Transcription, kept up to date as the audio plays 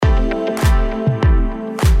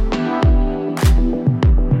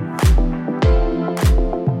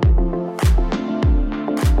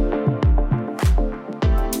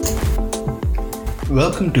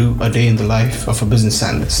Welcome to A Day in the Life of a Business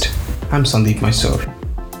Analyst. I'm Sandeep Mysore.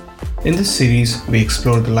 In this series, we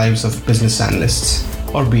explore the lives of business analysts,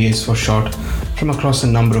 or BAs for short, from across a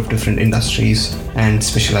number of different industries and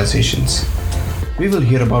specializations. We will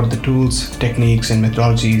hear about the tools, techniques, and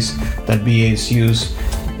methodologies that BAs use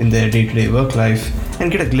in their day-to-day work life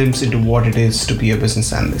and get a glimpse into what it is to be a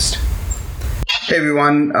business analyst. Hey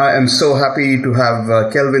everyone, I am so happy to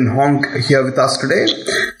have Kelvin Hong here with us today.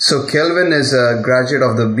 So Kelvin is a graduate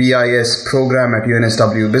of the BIS program at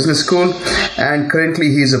UNSW Business School, and currently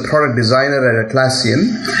he's a product designer at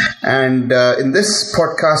Atlassian. And in this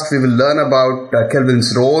podcast, we will learn about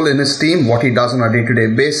Kelvin's role in his team, what he does on a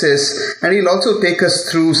day-to-day basis, and he'll also take us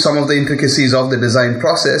through some of the intricacies of the design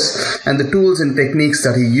process and the tools and techniques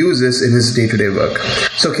that he uses in his day-to-day work.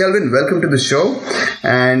 So Kelvin, welcome to the show.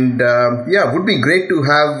 And would be great to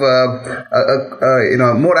have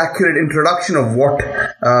a more accurate introduction of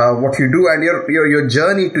what you do and your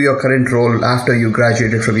journey to your current role after you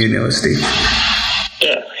graduated from university.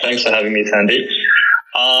 Yeah, thanks for having me, Sandeep.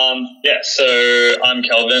 So I'm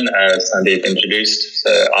Kelvin, as Sandeep introduced.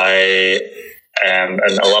 So I am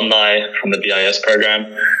an alumni from the BIS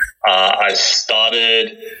program. I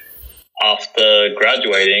started after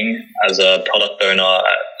graduating as a product owner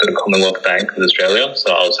at the Commonwealth Bank of Australia.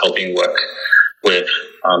 So I was helping work with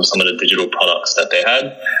some of the digital products that they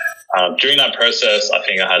had. During that process, I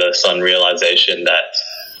think I had a sudden realization that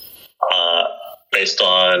based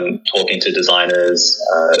on talking to designers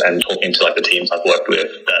and talking to the teams I've worked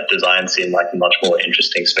with, that design seemed like a much more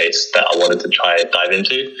interesting space that I wanted to try and dive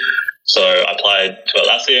into. So I applied to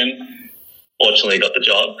Atlassian, fortunately got the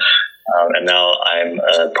job, and now I'm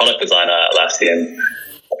a product designer at Atlassian,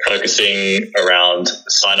 focusing around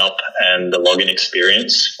sign up and the login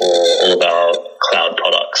experience for all of our cloud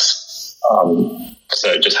products.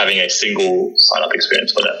 So just having a single sign up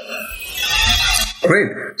experience for that.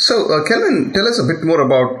 Great. So, Kelvin, tell us a bit more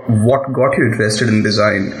about what got you interested in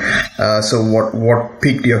design. So what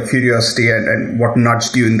piqued your curiosity and what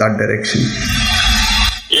nudged you in that direction?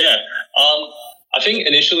 Yeah. I think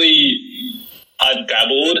initially I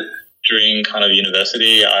dabbled during kind of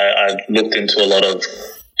university. I looked into a lot of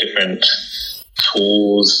different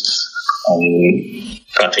tools.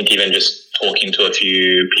 I think even just talking to a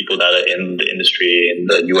few people that are in the industry, in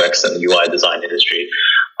the UX and UI design industry,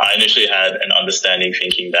 I initially had an understanding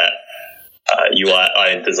thinking that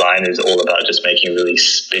UI design is all about just making really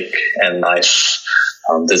slick and nice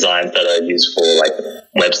designs that are used for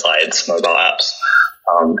websites, mobile apps.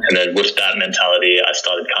 And then with that mentality, I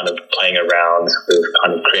started kind of playing around with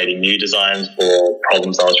kind of creating new designs for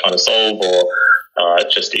problems I was trying to solve, or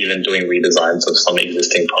just even doing redesigns of some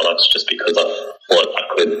existing products just because I thought I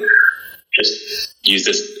could just use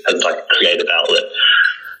this as a creative outlet.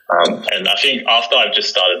 And I think after I've just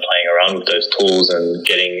started playing around with those tools and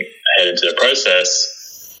getting ahead into the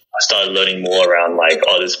process, I started learning more around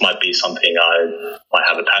this might be something I might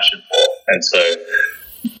have a passion for. And so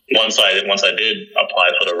once I did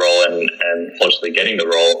apply for the role and fortunately getting the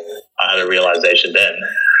role, I had a realization then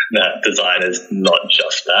that design is not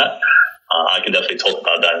just that. I can definitely talk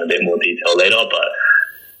about that in a bit more detail later, but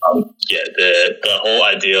the whole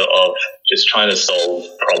idea of just trying to solve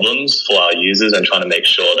problems for our users and trying to make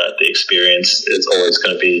sure that the experience is always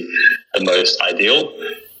going to be the most ideal.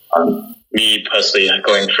 Me personally,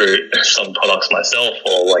 going through some products myself,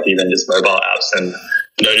 or even just mobile apps, and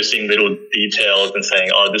noticing little details and saying,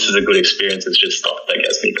 "Oh, this is a good experience," is just stuff that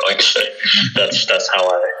gets me going. So that's how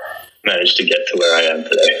I managed to get to where I am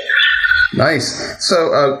today. Nice.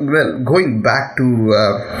 So, going back to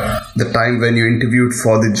the time when you interviewed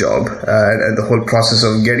for the job and the whole process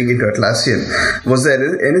of getting into Atlassian, was there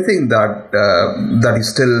anything that you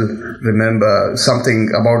still remember, something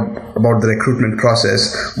about the recruitment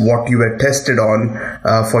process, what you were tested on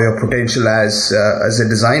for your potential as a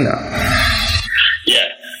designer? Yeah.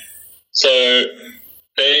 So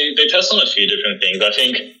they test on a few different things. I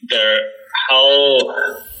think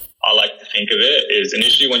how I like to think of it is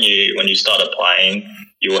initially when you start applying,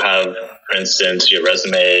 you will have, for instance, your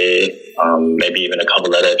resume, maybe even a cover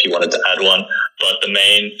letter if you wanted to add one. But the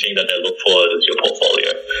main thing that they look for is your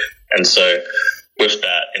portfolio. And so with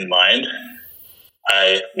that in mind,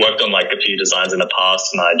 I worked on a few designs in the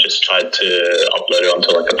past, and I just tried to upload it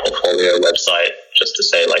onto a portfolio website just to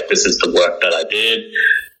say this is the work that I did.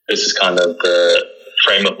 This is kind of the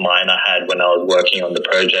frame of mind I had when I was working on the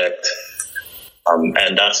project.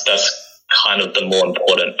 And that's kind of the more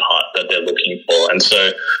important part that they're looking for. And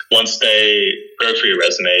so once they go through your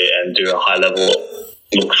resume and do a high level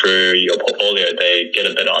look through your portfolio, they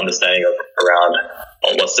get a better understanding around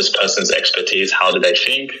what's this person's expertise, how do they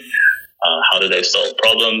think, how do they solve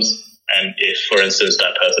problems, And if, for instance,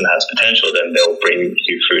 that person has potential, then they'll bring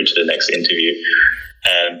you through to the next interview.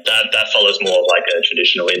 And that follows more of like a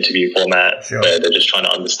traditional interview format, Sure. where they're just trying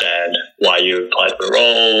to understand why you applied for a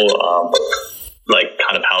role, like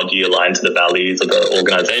kind of how do you align to the values of the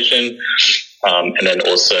organization. And then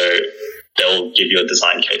also they'll give you a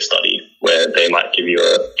design case study where they might give you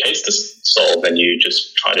a case to solve, and you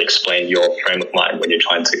just try to explain your frame of mind when you're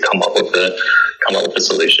trying to come up with a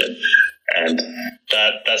solution. And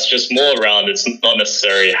that's just more around, it's not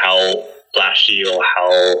necessarily how flashy or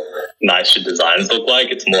how nice your designs look like.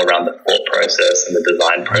 It's more around the thought process and the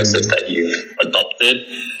design process that you've adopted.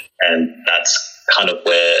 And that's kind of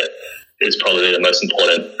where is probably the most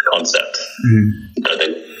important concept. I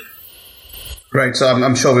think. Right. So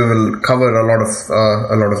I'm sure we will cover a lot of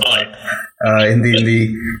that in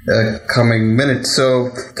the coming minutes. So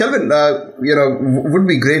Kelvin, would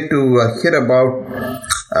be great to hear about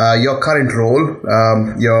your current role,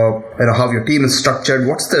 how your team is structured.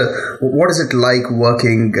 What is it like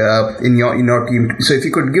working in your team? So if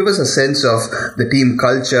you could give us a sense of the team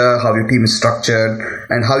culture, how your team is structured,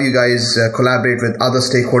 and how you guys collaborate with other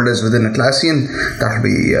stakeholders within Atlassian, that would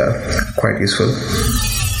be quite useful.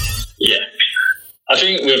 Yeah, I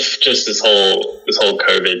think with just this whole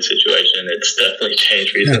COVID situation, it's definitely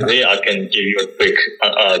changed recently. I can give you a quick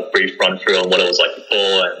brief run through on what it was like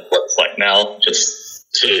before and what it's like now, just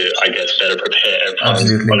to, I guess, better prepare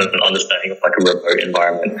everyone on an understanding of like a remote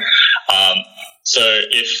environment. So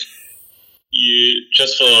if you,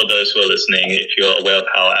 just for those who are listening, if you're aware of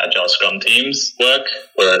how Agile Scrum teams work,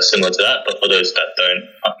 we're similar to that, but for those that don't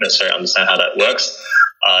necessarily understand how that works,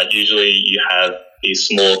 usually you have these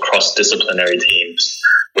small cross-disciplinary teams,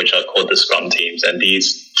 which are called the Scrum teams. And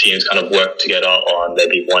these teams kind of work together on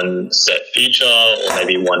maybe one set feature or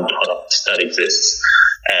maybe one product that exists.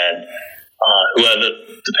 And whoever,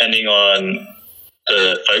 depending on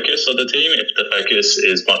the focus of the team, if the focus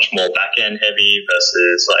is much more back-end heavy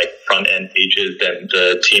versus like front-end features, then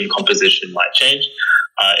the team composition might change.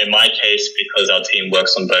 In my case, because our team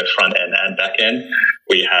works on both front-end and back-end,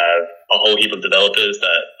 we have a whole heap of developers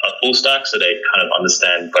that are full stack, so they kind of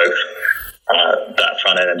understand both that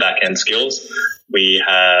front-end and back-end skills. We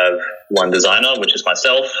have one designer, which is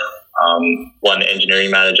myself, one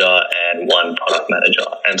engineering manager, and one product manager.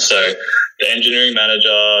 And so the engineering manager,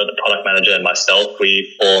 the product manager, and myself,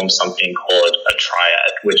 we form something called a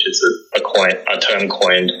triad, which is a term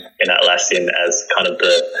coined in Atlassian as kind of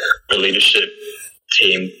the leadership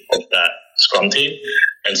team of that Scrum team.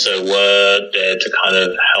 And so we're there to kind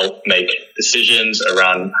of help make decisions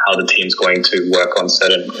around how the team's going to work on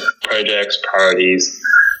certain projects, priorities,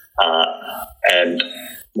 and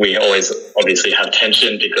we always obviously have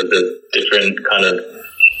tension because the different kind of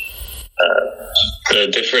the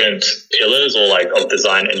different pillars or like of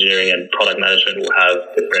design, engineering, and product management will have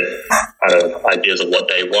different kind of ideas of what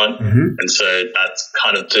they want. And so that's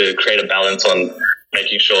kind of to create a balance on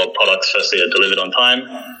making sure products firstly are delivered on time,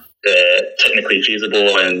 they're technically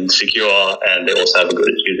feasible and secure, and they also have a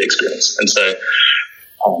good user experience. And so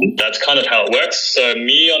that's kind of how it works. So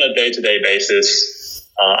me on a day-to-day basis,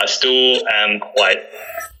 I still am quite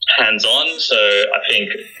hands-on. So I think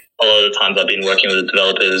a lot of the times I've been working with the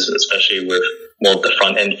developers, especially with more of the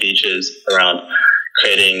front-end features around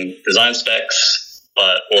creating design specs,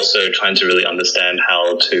 but also trying to really understand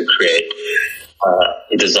how to create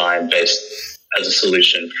a design based as a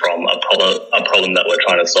solution from a problem that we're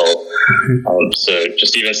trying to solve. So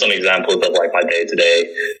just even some examples of like my day-to-day,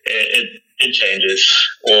 it changes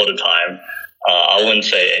all the time. I wouldn't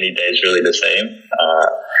say any day is really the same.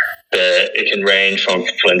 It can range from,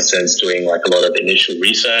 for instance, doing like a lot of initial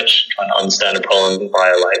research, trying to understand a problem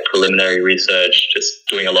via like preliminary research, just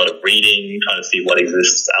doing a lot of reading, trying to see what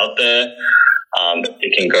exists out there.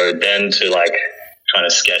 It can go then to like trying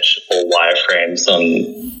to sketch or wireframes on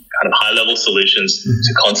kind of high-level solutions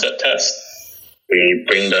to concept test. We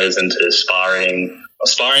bring those into sparring,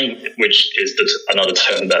 which is another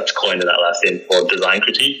term that's coined in Atlassian for design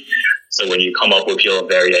critique. So when you come up with your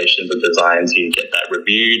variations of designs, you get that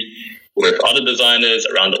reviewed with other designers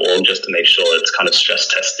around the org just to make sure it's kind of stress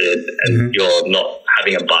tested and you're not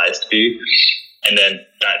having a biased view. And then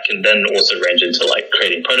that can then also range into like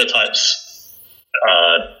creating prototypes,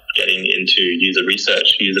 getting into user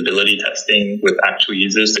research, usability testing with actual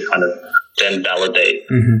users to kind of then validate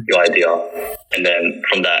your idea. And then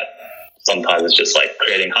from that, sometimes it's just like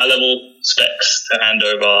creating high-level specs to hand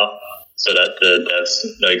over so that the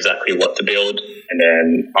devs know exactly what to build. And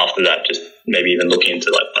then after that, just maybe even looking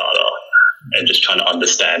into like data and just trying to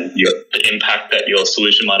understand the impact that your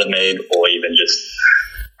solution might have made, or even just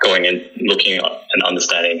going and looking at and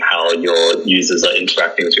understanding how your users are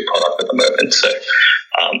interacting with your product at the moment. So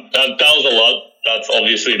That was a lot. That's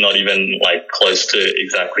obviously not even like close to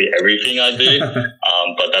exactly everything I do,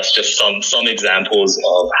 but that's just some examples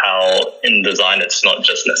of how in design it's not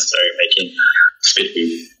just necessarily making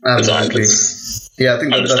spiffy designs. Yeah, I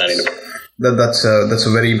think that's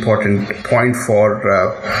a very important point for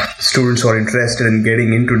students who are interested in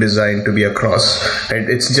getting into design to be across. Right?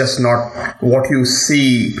 It's just not what you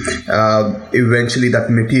see eventually that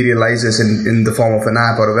materializes in the form of an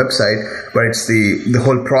app or a website, but it's the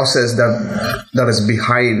whole process that is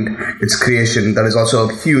behind its creation that is also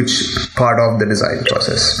a huge part of the design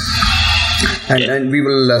process. And we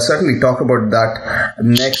will certainly talk about that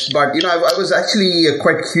next. But, I was actually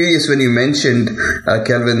quite curious when you mentioned,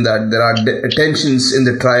 Kelvin, that there are tensions in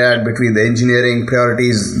the triad between the engineering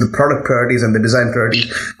priorities, the product priorities, and the design priorities.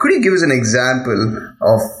 Could you give us an example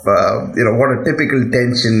of, what a typical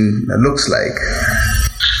tension looks like?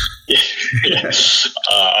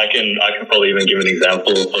 I can probably even give an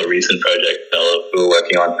example for a recent project that we were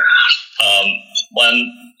working on.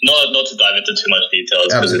 Not to dive into too much details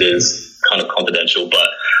because it is kind of confidential, but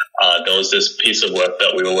there was this piece of work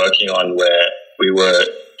that we were working on where we were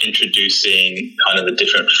introducing kind of a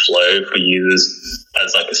different flow for users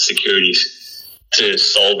as like a security to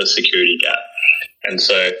solve a security gap. And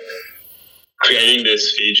so creating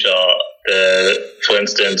this feature, for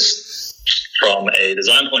instance, from a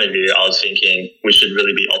design point of view, I was thinking we should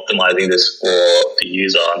really be optimizing this for the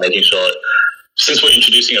user, making sure since we're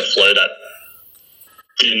introducing a flow that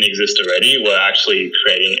didn't exist already, we're actually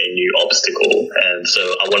creating a new obstacle. And so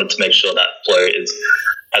I wanted to make sure that flow is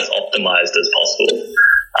as optimized as possible.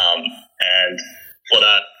 And for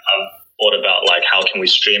that, I've thought about like how can we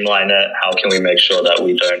streamline it? How can we make sure that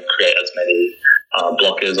we don't create as many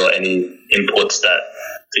blockers or any inputs that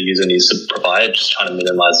the user needs to provide, just trying to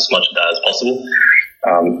minimize as much of that as possible.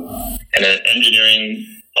 And then engineering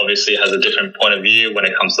obviously has a different point of view when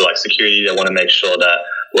it comes to like security. They want to make sure that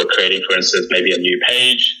we're creating, for instance, maybe a new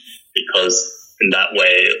page, because in that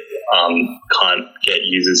way can't get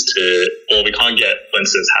users we can't get, for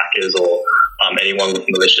instance, hackers or anyone with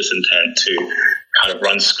malicious intent to kind of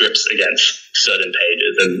run scripts against certain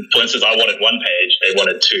pages. And for instance, I wanted one page, they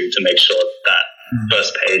wanted two, to make sure that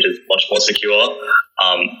first page is much more secure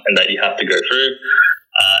and that you have to go through.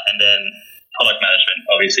 And then product management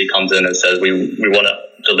obviously comes in and says we want to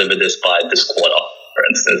deliver this by this quarter, for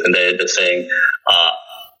instance, and they're saying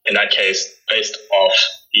in that case, based off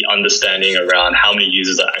the understanding around how many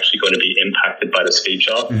users are actually going to be impacted by this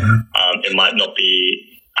feature, it might not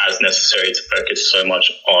be as necessary to focus so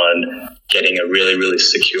much on getting a really, really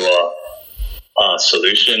secure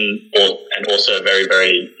solution, and also a very,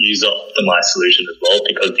 very user-optimized solution as well,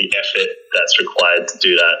 because the effort that's required to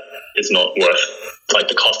do that is not worth, like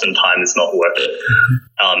the cost and time is not worth it.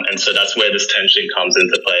 And so that's where this tension comes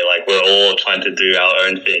into play. Like we're all trying to do our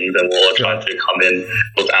own things and we're all trying to come in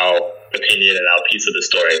with our opinion and our piece of the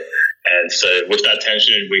story. And so with that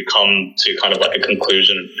tension, we come to kind of like a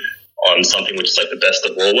conclusion on something which is like the best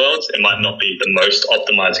of all worlds. It might not be the most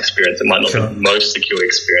optimized experience. It might not be the most secure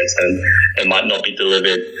experience, and it might not be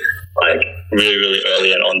delivered like really, really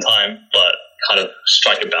early and on time, but kind of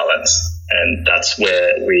strike a balance. And that's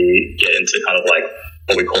where we get into kind of like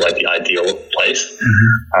what we call like the ideal place.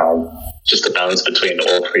 Just a balance between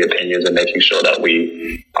all three opinions and making sure that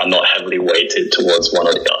we are not heavily weighted towards one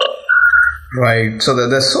or the other. Right. So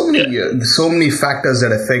there's so many factors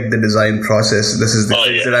that affect the design process. This is the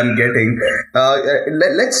sense that I'm getting.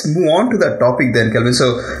 Let's move on to that topic then, Kelvin.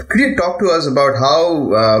 So could you talk to us about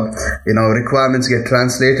how requirements get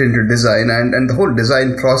translated into design and the whole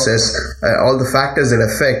design process, all the factors that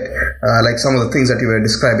affect, like some of the things that you were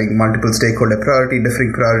describing, multiple stakeholder priority,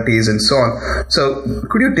 different priorities, and so on. So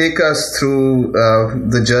could you take us through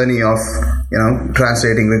the journey of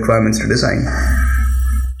translating requirements to design?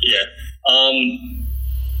 Yeah.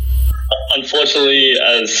 Unfortunately,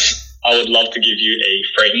 as I would love to give you a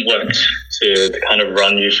framework to kind of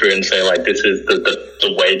run you through and say like this is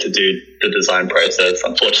the way to do the design process.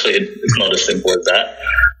 Unfortunately, it's not as simple as that.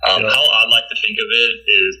 How I like to think of it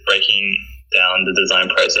is breaking down the design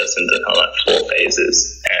process into kind of like 4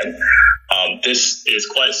 phases, and this is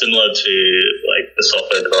quite similar to like the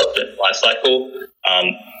software development lifecycle,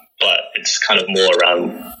 but it's kind of more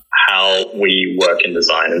around how we work in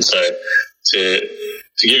design. And so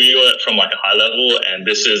to give you it from like a high level, and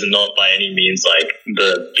this is not by any means like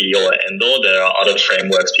the be all and end all, there are other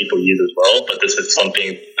frameworks people use as well, but this is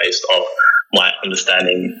something based off my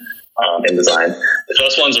understanding in design. The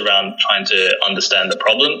first one's around trying to understand the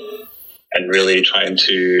problem and really trying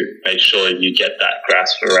to make sure you get that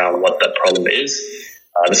grasp around what that problem is.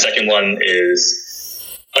 The second one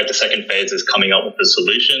is like the second phase is coming up with a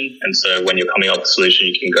solution. And so when you're coming up with a solution,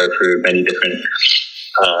 you can go through many different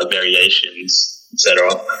variations, etc.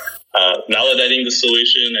 Validating the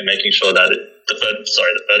solution and making sure that the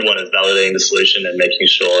third one is validating the solution and making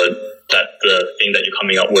sure that the thing that you're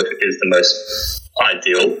coming up with is the most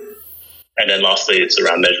ideal. And then lastly, it's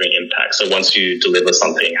around measuring impact. So once you deliver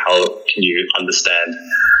something, how can you understand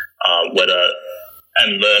whether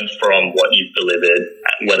and learn from what you've delivered,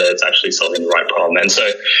 whether it's actually solving the right problem. And so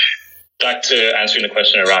back to answering the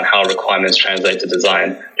question around how requirements translate to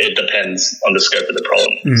design, it depends on the scope of the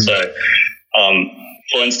problem. So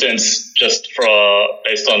for instance,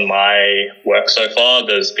 based on my work so far,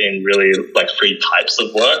 there's been really like 3 types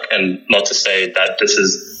of work, and not to say that this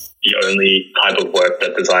is the only type of work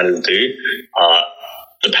that designers do.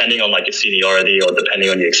 Depending on like your seniority or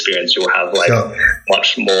depending on your experience, you'll have like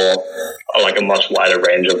much more, like a much wider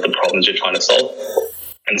range of the problems you're trying to solve.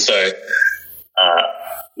 And so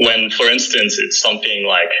when, for instance, it's something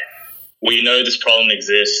like we know this problem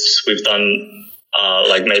exists, we've done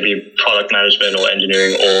like maybe product management or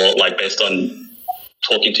engineering, or like based on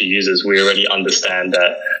talking to users, we already understand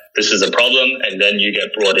that this is a problem, and then you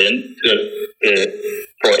get brought in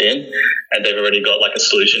and they've already got like a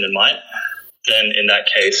solution in mind. Then in that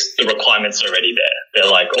case, the requirements are already there.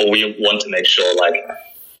 They're like, oh, we want to make sure like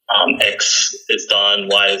X is done,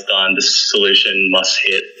 Y is done, this solution must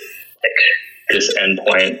hit like this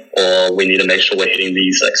endpoint, or we need to make sure we're hitting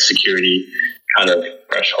these like security kind of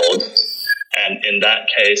thresholds. And in that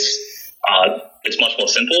case, it's much more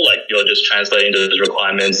simple. Like you're just translating those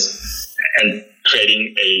requirements and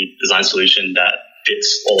creating a design solution that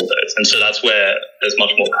fits all of those. And so that's where there's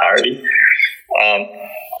much more clarity.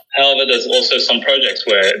 However, there's also some projects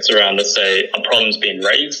where it's around, let's say, a problem's being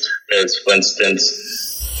raised. There's, for instance,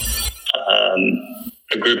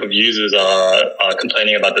 a group of users are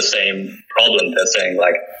complaining about the same problem. They're saying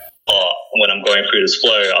like, oh, when I'm going through this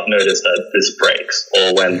flow, I've noticed that this breaks,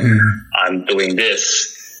 or when I'm doing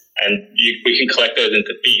this. And we can collect those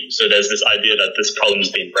into themes. So there's this idea that this problem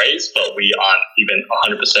is being raised, but we aren't even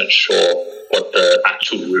 100% sure what the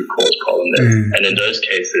actual root cause problem is. And in those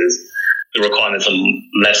cases, the requirements are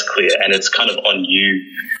less clear, and it's kind of on you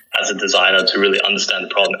as a designer to really understand the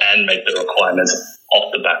problem and make the requirements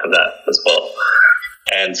off the back of that as well.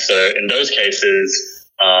 And so in those cases,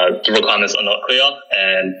 the requirements are not clear,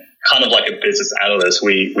 and kind of like a business analyst,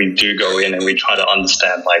 we do go in and we try to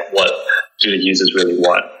understand like what do the users really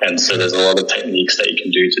want. And so there's a lot of techniques that you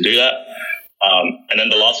can do to do that. And then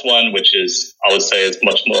the last one, which is, I would say, is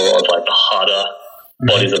much more of like the harder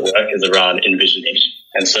bodies of work, is around envisioning.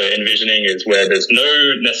 And so envisioning is where there's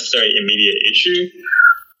no necessary immediate issue,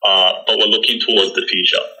 but we're looking towards the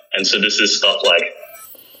future. And so this is stuff like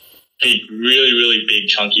big, really, really big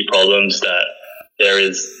chunky problems that there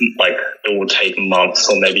is like, it will take months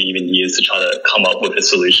or maybe even years to try to come up with a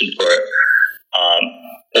solution for it.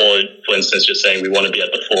 Or for instance, just saying we want to be at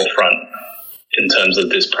the forefront in terms of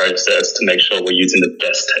this process to make sure we're using the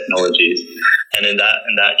best technologies. And in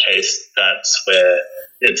that case, that's where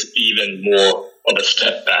it's even more of a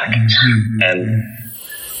step back. And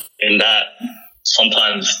in that,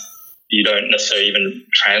 sometimes you don't necessarily even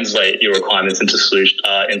translate your requirements into solution,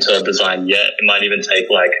 into a design yet. It might even take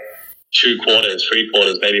like 2 quarters, 3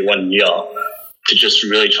 quarters, maybe 1 year to just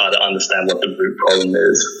really try to understand what the root problem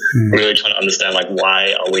is. Really trying to understand like,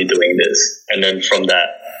 why are we doing this? And then from that,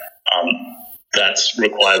 that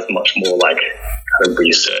requires much more like kind of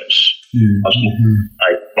research,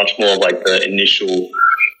 much more like the initial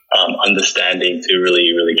understanding to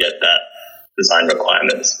really, really get that design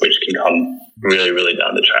requirements, which can come really, really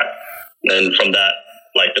down the track. And then from that,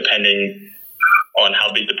 like depending on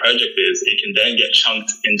how big the project is, it can then get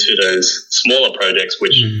chunked into those smaller projects,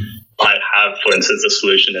 which might have, for instance, a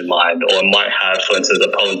solution in mind, or might have, for instance, a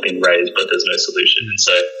problem's been raised, but there's no solution. And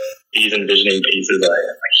so these envisioning pieces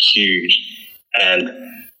are huge, and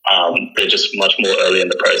they're just much more early in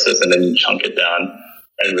the process, and then you chunk it down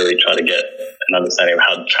and really try to get an understanding of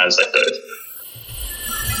how to translate those.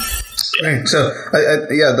 Right. So,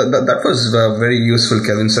 that was very useful,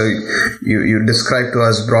 Kelvin. So, you described to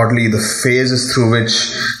us broadly the phases through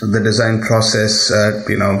which the design process,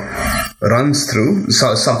 runs through.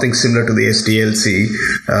 So, something similar to the SDLC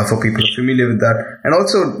for people familiar with that, and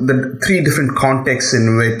also the 3 different contexts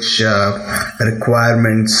in which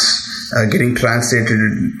requirements getting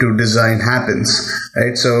translated to design happens,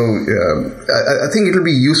 right? So I think it will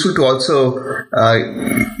be useful to also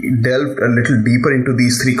delve a little deeper into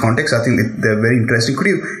these three contexts. I think they're very interesting. Could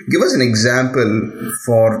you give us an example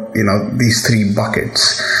for these three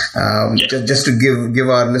buckets, just to give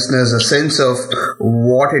our listeners a sense of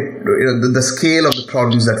what the scale of the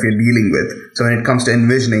problems that we're dealing with? So when it comes to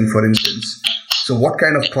envisioning, for instance, so what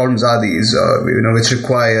kind of problems are these, which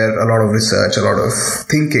require a lot of research, a lot of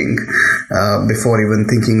thinking before even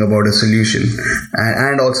thinking about a solution,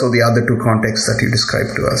 and also the other two contexts that you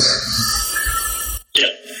described to us?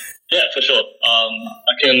 Yeah, for sure.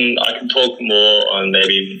 I can talk more on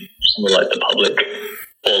maybe some of like the public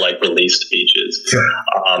or like released features. Sure.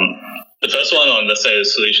 The first one on, let's say, the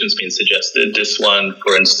solutions being suggested. This one,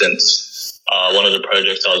 for instance, one of the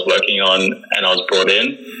projects I was working on and I was brought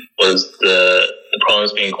in was the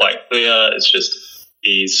problems being quite clear. It's just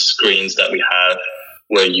these screens that we have,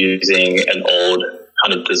 we're using an old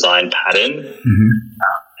kind of design pattern. Mm-hmm.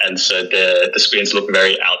 And so the screens look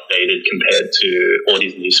very outdated compared to all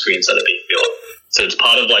these new screens that are being built. So it's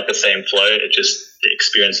part of like the same flow. It just, the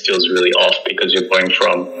experience feels really off because you're going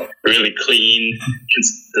from really clean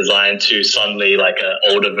design to suddenly like an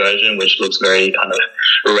older version, which looks very kind of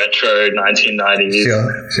retro 1990s.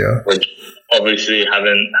 Sure. Which obviously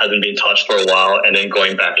hasn't been touched for a while, and then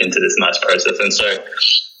going back into this nice process. And so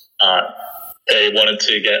they wanted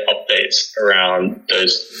to get updates around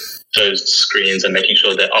those screens and making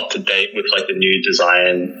sure they're up to date with like the new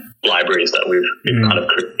design libraries that we've kind of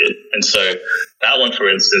created. And so that one, for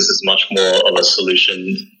instance, is much more of a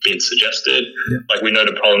solution being suggested. Yeah. Like we know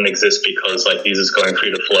the problem exists because like users going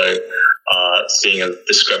through the flow, seeing a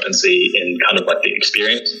discrepancy in kind of like the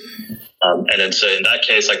experience. And then so in that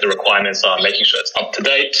case, like the requirements are making sure it's up to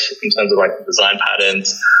date in terms of like the design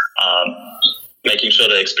patterns, making sure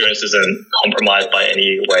the experience isn't compromised by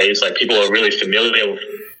any ways. Like people are really familiar with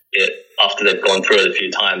it after they've gone through it a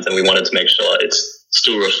few times, and we wanted to make sure it's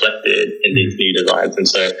still reflected in these new designs. And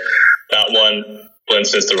so that one, for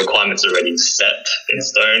instance, the requirements are already set in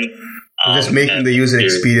stone. Just making the user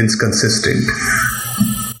experience consistent.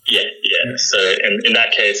 Yeah. So in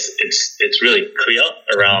that case, it's really clear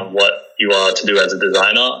around what you are to do as a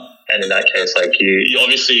designer. And in that case, like you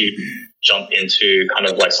obviously jump into kind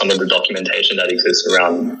of like some of the documentation that exists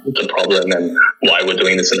around the problem and why we're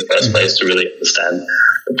doing this in the first place to really understand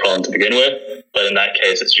the problem to begin with. But in that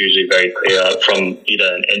case, it's usually very clear from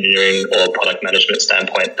either an engineering or product management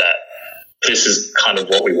standpoint that this is kind of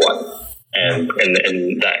what we want. And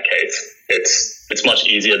in that case, it's much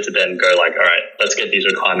easier to then go like, all right, let's get these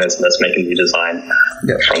requirements and let's make a new design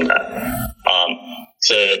from that.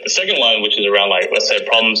 So the second one, which is around like, let's say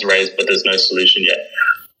problems raised, but there's no solution yet.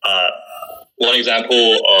 One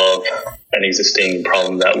example of an existing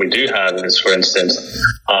problem that we do have is, for instance,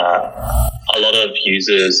 a lot of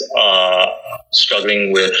users are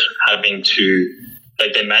struggling with having to,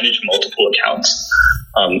 like they manage multiple accounts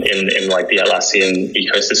in like the Atlassian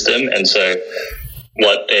ecosystem. And so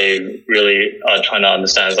what they really are trying to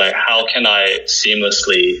understand is like, how can I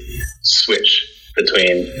seamlessly switch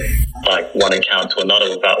between like one account to another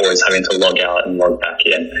without always having to log out and log back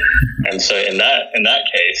in? And so in that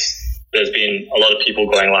case, there's been a lot of people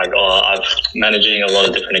going like, oh, I'm managing a lot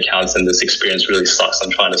of different accounts and this experience really sucks.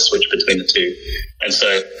 I'm trying to switch between the two. And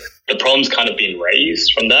so the problem's kind of been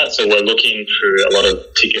raised from that. So we're looking through a lot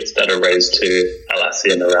of tickets that are raised to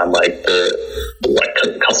Atlassian around like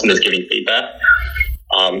the customers giving feedback.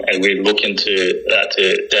 And we look into that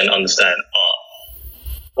to then understand,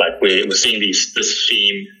 like we're seeing this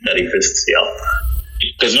theme that exists here.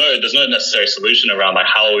 There's no necessary solution around like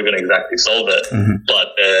how are we going to exactly solve it,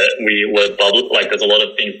 but there's a lot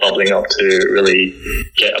of things bubbling up to really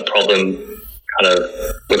get a problem kind of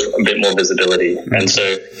with a bit more visibility. And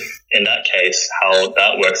so in that case, how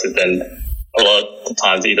that works is then a lot of the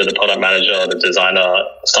times either the product manager or the designer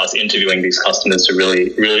starts interviewing these customers to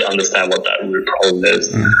really understand what that root problem is.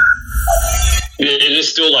 It is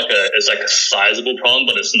still like it's a sizable problem,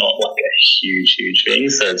 but it's not like a huge thing.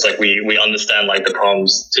 So it's like we understand like the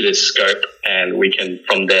problems to this scope, and we can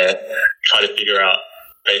from there try to figure out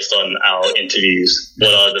based on our interviews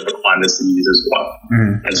what are the requirements the users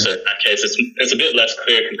want. And so in that case, it's a bit less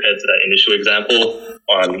clear compared to that initial example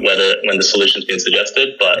on when the solution's been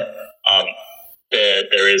suggested, but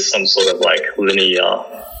there is some sort of like linear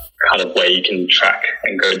kind of way you can track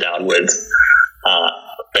and go downwards.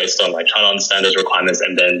 Based on like trying to understand those requirements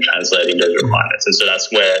and then translating those requirements. And so that's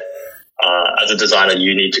where, as a designer,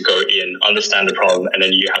 you need to go in, understand the problem, and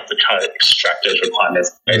then you have to try to extract those requirements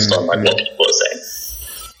based on like what people are saying.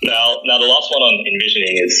 Now the last one on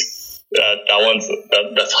envisioning is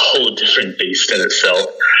that's a whole different beast in itself.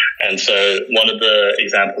 And so one of the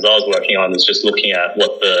examples I was working on is just looking at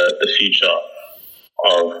what the future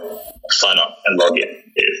of sign up and login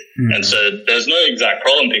is. And so there's no exact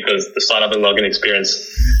problem because the sign up and login experience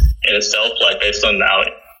in itself, like based on our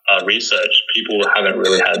research, people haven't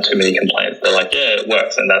really had too many complaints. They're like, yeah, it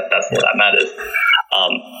works, and that's all that matters.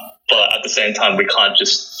 But at the same time, we can't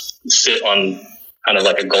just sit on kind of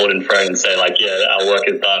like a golden throne and say like, yeah, our work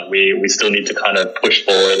is done. We still need to kind of push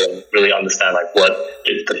forward and really understand like what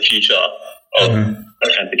is the future of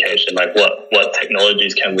authentication, like what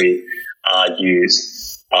technologies can we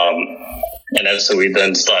use. And then so we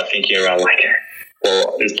then start thinking around like,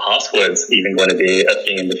 well, is passwords even going to be a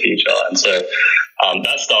thing in the future? And so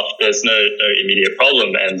that stuff, there's no immediate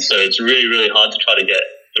problem. And so it's really, really hard to try to get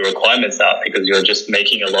the requirements out because you're just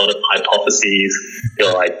making a lot of hypotheses.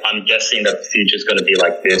 You're like, I'm guessing that the future is going to be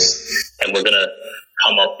like this, and we're going to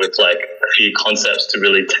come up with like a few concepts to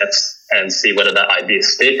really test and see whether that idea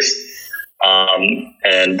sticks.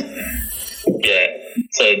 And yeah,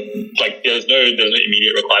 so like there's no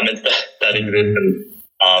immediate requirements that exist,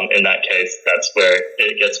 and in that case, that's where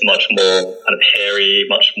it gets much more kind of hairy,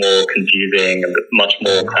 much more confusing, and much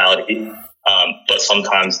more cloudy. But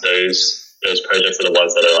sometimes those projects are the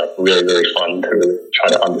ones that are like really, really fun to really try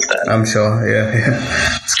to understand. I'm sure, yeah.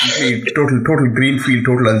 It's complete, total greenfield,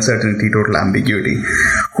 total uncertainty, total ambiguity.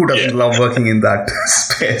 Who doesn't love working in that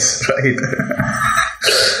space, right?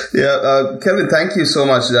 Yeah, Kelvin, thank you so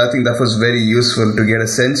much. I think that was very useful to get a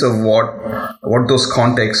sense of what those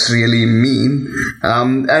contexts really mean.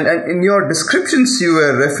 And in your descriptions, you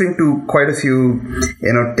were referring to quite a few,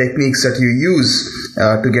 techniques that you use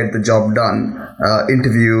to get the job done.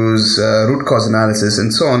 Interviews, root cause analysis,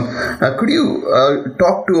 and so on. Could you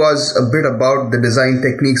talk to us a bit about the design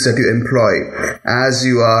techniques that you employ as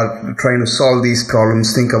you are trying to solve these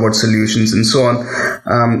problems, think about solutions, and so on?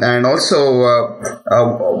 And also,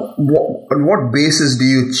 on what basis do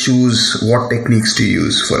you choose what techniques to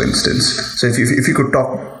use, for instance? So if you could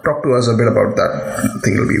talk to us a bit about that, I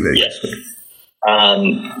think it'll be very useful.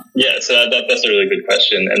 So that's a really good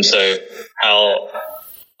question. And so how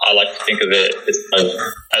I like to think of it is,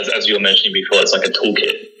 as you were mentioning before, it's like a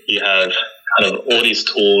toolkit. You have kind of all these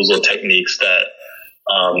tools or techniques that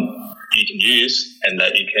you can use and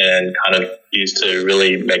that you can kind of use to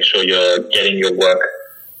really make sure you're getting your work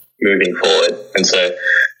moving forward. And so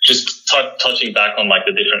just touching back on like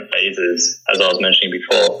the different phases, as I was mentioning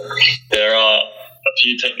before, there are a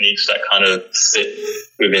few techniques that kind of sit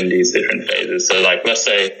within these different phases. So like, let's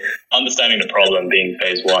say understanding the problem being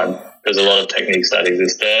phase one, there's a lot of techniques that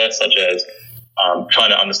exist there, such as trying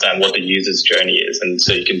to understand what the user's journey is. And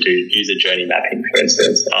so you can do user journey mapping, for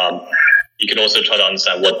instance. You can also try to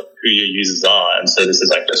understand who your users are. And so this is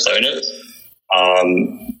like personas.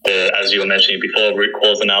 As you were mentioning before, root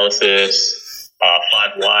cause analysis,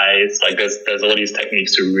 5 whys. Like there's all these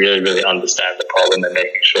techniques to really, really understand the problem and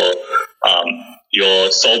making sure you're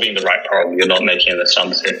solving the right problem. You're not making an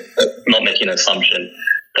assumption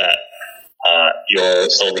that you're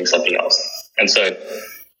solving something else. And so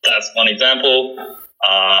that's one example.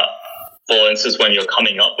 For instance, when you're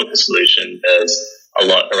coming up with a solution, there's a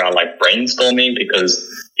lot around like brainstorming because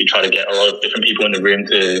you try to get a lot of different people in the room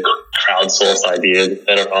to crowdsource ideas,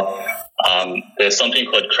 etc. There's something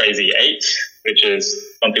called Crazy 8, which is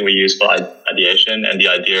something we use for ideation. And the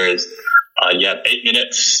idea is you have 8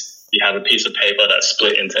 minutes. You have a piece of paper that's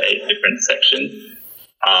split into 8 different sections,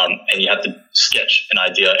 and you have to sketch an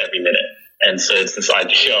idea every minute. And so it's this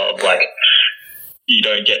idea of like, you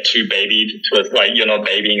don't get too babied to it, like you're not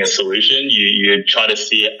babying a solution. You try to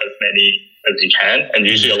see as many as you can. And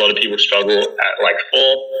usually a lot of people struggle at like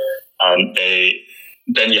 4.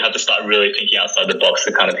 Then you have to start really thinking outside the box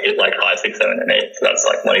to kind of hit like 5, 6, 7, and 8. So that's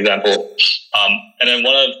like one example. And then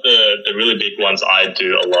one of the really big ones I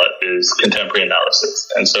do a lot is contemporary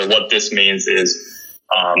analysis. And so what this means is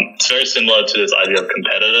it's very similar to this idea of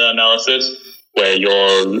competitor analysis, where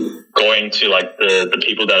you're going to like the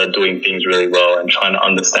people that are doing things really well and trying to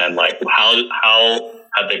understand like how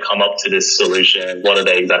have they come up to this solution? What are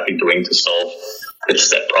they exactly doing to solve this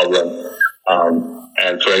set problem?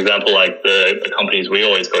 And for example, like the companies we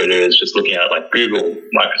always go to is just looking at like Google,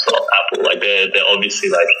 Microsoft, Apple. Like they're obviously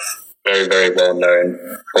like very, very well known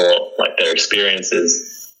for like their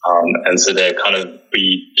experiences. And so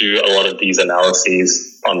we do a lot of these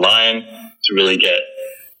analyses online to really get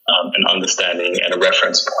an understanding and a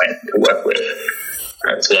reference point to work with.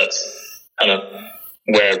 Right, so that's kind of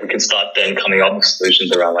where we can start then coming up with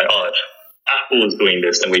solutions around like, if Apple is doing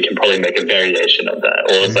this, then we can probably make a variation of that.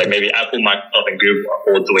 Or it's like maybe Apple, Microsoft, and Google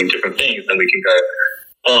are all doing different things, then we can go,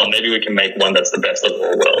 oh, maybe we can make one that's the best of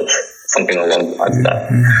all worlds, something along the lines of that.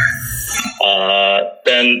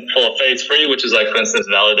 Then for phase 3, which is like, for instance,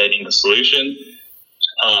 validating the solution,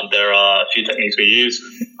 there are a few techniques we use.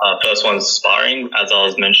 First one is sparring, as I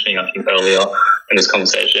was mentioning, I think, earlier in this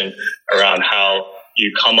conversation, around how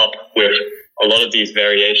you come up with a lot of these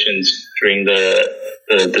variations during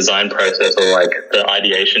the design process, or like the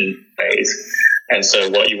ideation phase. And so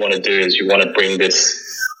what you want to do is you want to bring this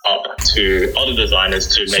up to other designers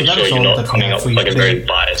to make sure you're not coming up with like a very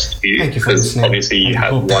biased view, because obviously you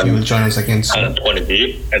have one kind of point of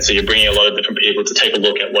view, and so you're bringing a lot of different people to take a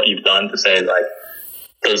look at what you've done to say, like,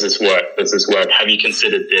 does this work? Have you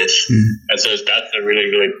considered this? And so that's a really,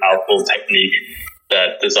 really powerful technique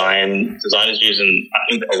that designers use in,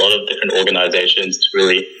 I think, a lot of different organizations to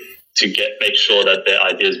really make sure that their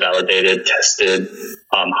idea is validated, tested,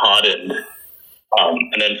 hardened.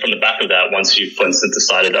 And then from the back of that, once you've, for instance,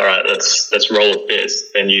 decided, all right, let's roll with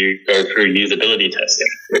this, then you go through usability testing,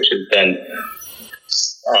 which is then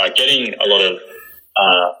getting a lot of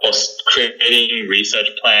or creating research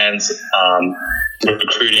plans,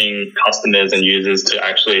 recruiting customers and users to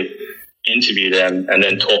actually interview them, and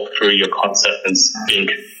then talk through your concept and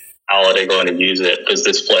think, how are they going to use it? Does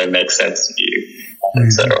this flow make sense to you,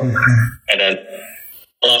 etc. And then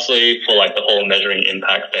lastly, for like the whole measuring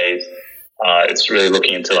impact phase, it's really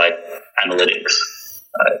looking into like analytics.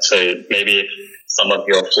 So maybe if some of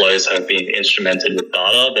your flows have been instrumented with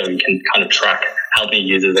data, then we can kind of track how many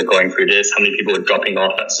users are going through this, how many people are dropping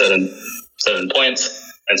off at certain points.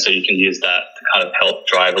 And so you can use that to kind of help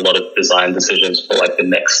drive a lot of design decisions for like the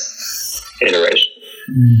next iteration.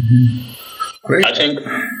 Great. I think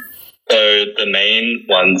the main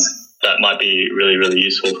ones that might be really, really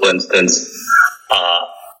useful, for instance, are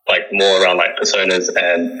like more around like personas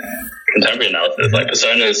and contemporary analysis. Like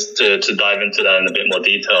personas, to dive into that in a bit more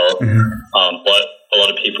detail, what a lot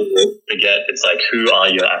of people will forget, it's like, who are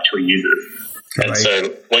your actual users? And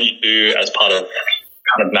so what you do as part of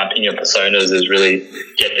kind of mapping your personas is really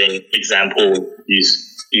getting example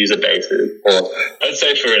user bases. Or let's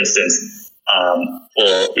say, for instance,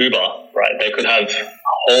 for Uber, right, they could have a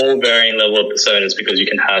whole varying level of personas, because you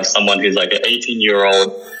can have someone who's like an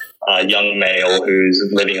 18-year-old young male who's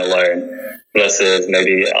living alone, versus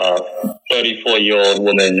maybe a 34-year-old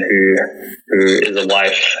woman who is a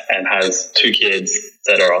wife and has 2 kids,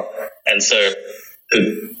 etc. And so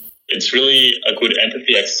it's really a good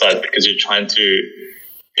empathy exercise, because you're trying to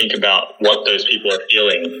think about what those people are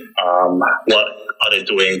feeling, what are they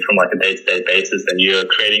doing from like a day-to-day basis, and you're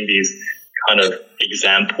creating these kind of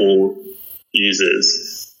example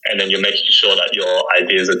users, and then you're making sure that your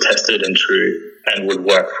ideas are tested and true and would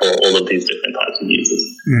work for all of these different types of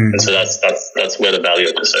users. And so that's where the value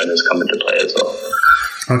of personas come into play as well.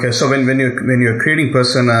 Okay, so when you're creating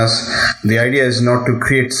personas, the idea is not to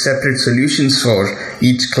create separate solutions for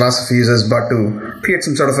each class of users, but to create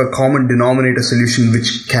some sort of a common denominator solution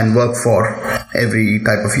which can work for every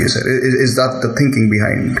type of user. Is that the thinking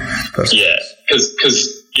behind personas? Yeah,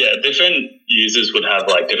 because different users would have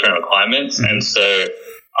like different requirements, and so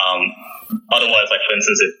otherwise, like for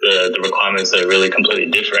instance, if the requirements are really completely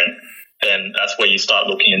different, then that's where you start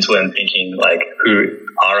looking into it and thinking, like, who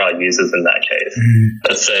are our users in that case?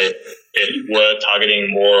 Let's say if we're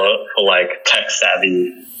targeting more for like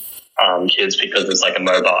tech-savvy kids, because it's like a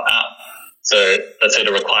mobile app. So let's say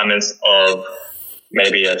the requirements of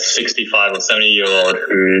maybe a 65 or 70-year-old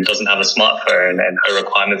who doesn't have a smartphone, and her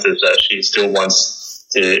requirements is that she still wants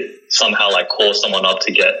to somehow like call someone up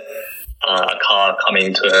to get a car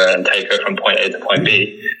coming to her and take her from point A to point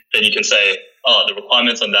B, then you can say, oh, the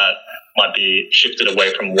requirements on that might be shifted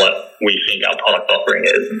away from what we think our product offering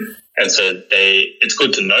is. And so it's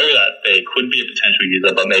good to know that they could be a potential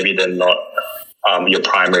user, but maybe they're not your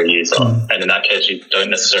primary user. And in that case, you don't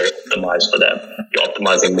necessarily optimize for them. You're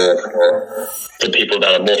optimizing more for the people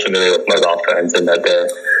that are more familiar with mobile phones, and that they're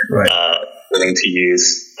willing to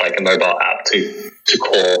use like a mobile app to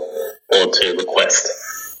call or to request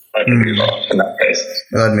like a Uber in that case.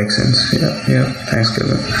 That makes sense. Yeah. Thanks,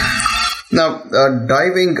 Kelvin. Now,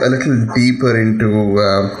 diving a little deeper into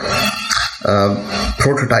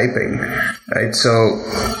prototyping, right? So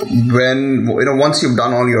when once you've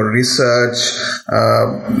done all your research,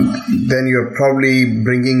 then you're probably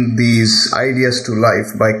bringing these ideas to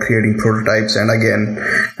life by creating prototypes, and again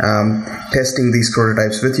testing these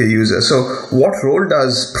prototypes with your users. So what role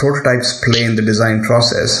does prototypes play in the design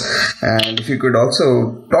process? And if you could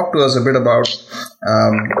also talk to us a bit about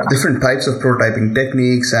different types of prototyping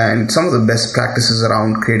techniques and some of the best practices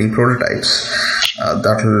around creating prototypes,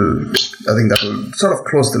 I think that will sort of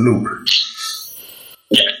close the loop.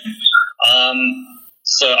 Yeah.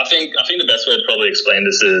 So I think the best way to probably explain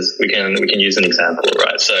this is we can use an example,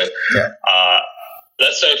 right? So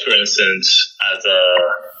let's say, for instance,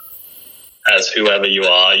 as whoever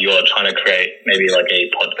you're trying to create maybe like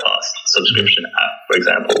a podcast subscription app, for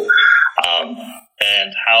example.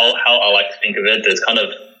 And how I like to think of it, there's kind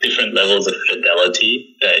of different levels of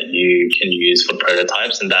fidelity that you can use for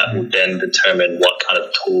prototypes, and that will then determine what kind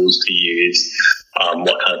of tools to use,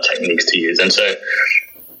 what kind of techniques to use. And so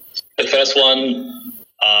the first one,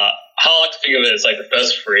 how I like to think of it is like the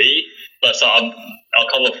first three. So I'll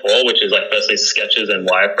cover four, which is like firstly sketches and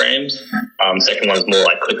wireframes. Second one is more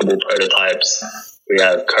like clickable prototypes. We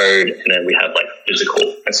have code, and then we have like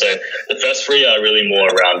physical. And so the first three are really more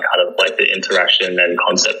around kind of like the interaction and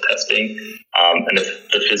concept testing. And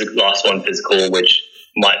the last one, physical, which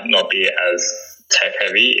might not be as tech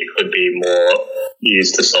heavy, it could be more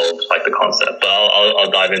used to solve like the concept. But I'll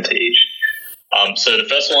dive into each. So the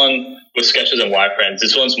first one with sketches and wireframes,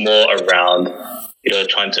 this one's more around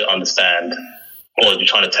trying to understand, or you're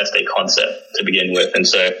trying to test a concept to begin with. And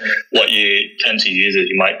so what you tend to use is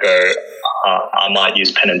you might go, I might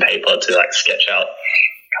use pen and paper to like sketch out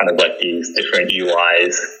kind of like these different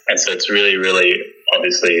UIs. And so it's really, really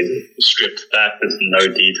obviously stripped back. There's no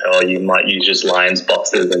detail. You might use just lines,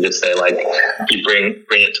 boxes, and just say like, you bring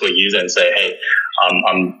it to a user and say, hey,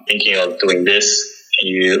 I'm thinking of doing this. Can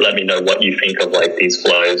you let me know what you think of like these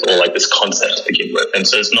flows or like this concept to begin with? And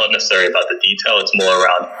so it's not necessarily about the detail. It's more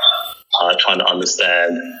around trying to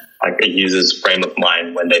understand like a user's frame of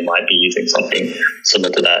mind when they might be using something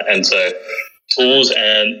similar to that. And so tools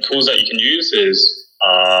that you can use is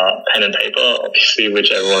pen and paper, obviously,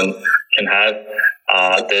 which everyone can have.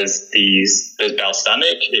 There's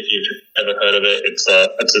Balsamiq, if you've ever heard of it. It's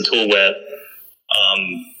a tool where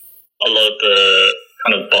a lot of the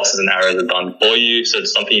kind of boxes and arrows are done for you. So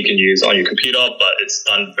it's something you can use on your computer, but it's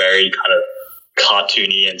done very kind of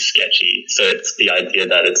cartoony and sketchy. So it's the idea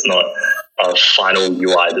that it's not a final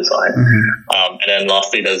UI design. And then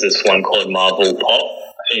lastly, there's this one called Marvel Pop.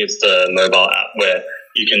 I think it's the mobile app where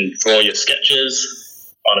you can draw your sketches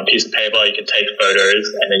on a piece of paper. You can take photos,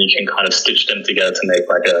 and then you can kind of stitch them together to make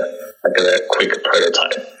like a quick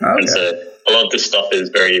prototype. Okay. And so a lot of this stuff is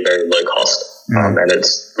very, very low cost. And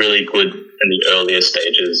it's really good in the earlier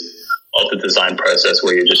stages of the design process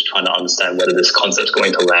where you're just trying to understand whether this concept's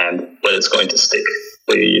going to land, whether it's going to stick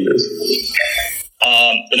for your users.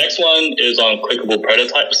 The next one is on clickable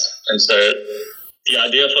prototypes. And so the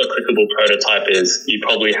idea for a clickable prototype is you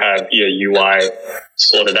probably have your UI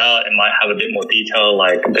sorted out. It might have a bit more detail,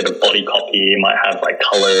 like a bit of body copy. It might have like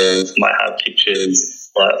colors, might have pictures,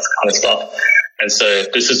 all that kind of stuff. And so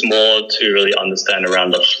this is more to really understand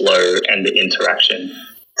around the flow and the interaction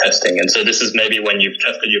testing. And so this is maybe when you've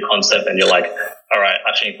tested your concept and you're like, all right,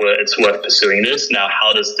 I think it's worth pursuing this. Now,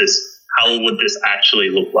 how would this actually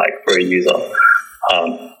look like for a user?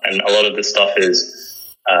 And a lot of this stuff is,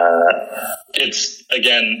 it's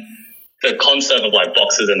again, the concept of like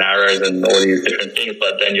boxes and arrows and all these different things,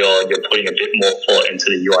 but then you're putting a bit more thought into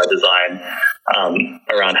the UI design,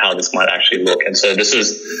 around how this might actually look. And so this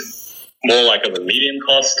is more like of a medium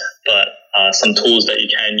cost, but some tools that you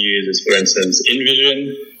can use is, for instance,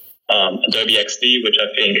 InVision, Adobe XD, which I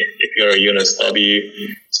think if you're a UNSW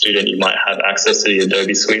student, you might have access to the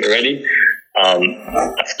Adobe suite already.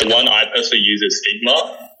 The one I personally use is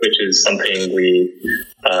Figma, which is something we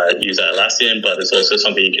use at Atlassian, but it's also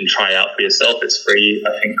something you can try out for yourself. It's free,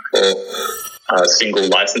 I think, for single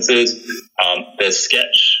licenses. There's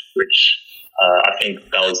Sketch, which I think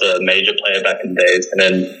that was a major player back in the days, and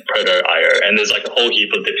then Proto.io. And there's like a whole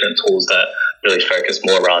heap of different tools that really focus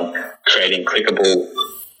more around creating clickable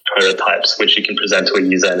prototypes, which you can present to a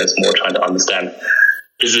user, and it's more trying to understand,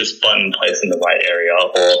 is this button placed in the right area,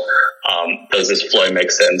 or does this flow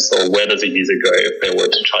make sense, or where does a user go if they were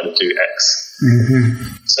to try to do X?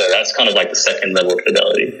 So that's kind of like the second level of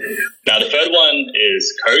fidelity. Now, the third one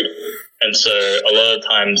is code. And so a lot of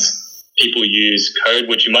times people use code,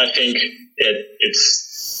 which you might think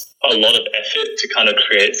it's a lot of effort to kind of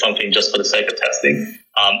create something just for the sake of testing.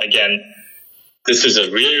 Again, this is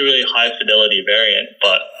a really, really high fidelity variant,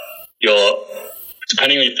 but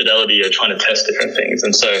depending on your fidelity, you're trying to test different things.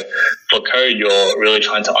 And so for code, you're really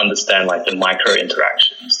trying to understand like the micro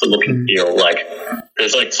interactions, the look and feel. Like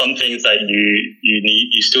there's like some things that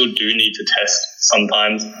you still do need to test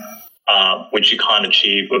sometimes, which you can't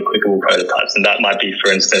achieve with clickable prototypes. And that might be,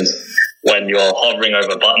 for instance, when you're hovering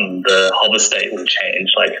over a button, the hover state will change.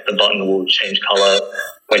 Like the button will change color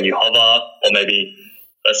when you hover, or maybe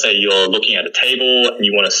let's say you're looking at a table and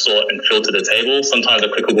you want to sort and filter the table. Sometimes a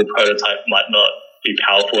clickable prototype might not be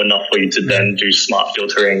powerful enough for you to then do smart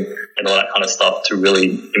filtering and all that kind of stuff to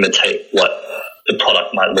really imitate what the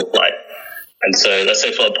product might look like. And so let's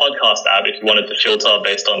say for a podcast app, if you wanted to filter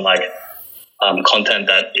based on like content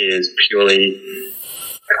that is purely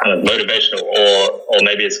kind of motivational, or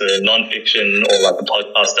maybe it's a non-fiction, or like a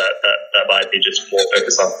podcast that might be just more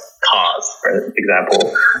focused on cars, for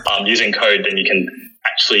example, using code, then you can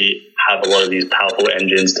actually have a lot of these powerful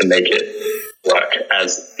engines to make it work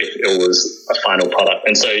as if it was a final product.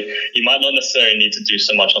 And so you might not necessarily need to do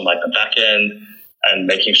so much on like the back end and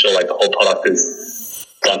making sure like the whole product is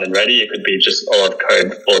done and ready. It could be just a lot of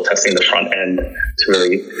code for testing the front end to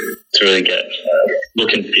really get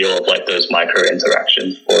look and feel of like those micro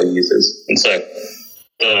interactions for users. And so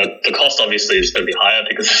the cost obviously is going to be higher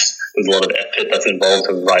because there's a lot of effort that's involved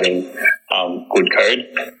with writing good code.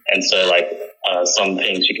 And so like some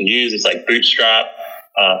things you can use is like Bootstrap,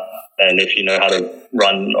 and if you know how to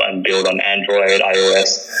run and build on Android,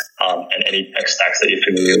 iOS, and any tech stacks that you're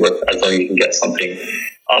familiar with, as long as you can get something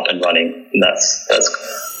up and running, and that's.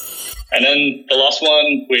 And then the last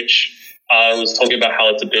one, which I was talking about how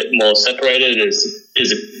it's a bit more separated, is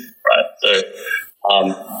physical, right? So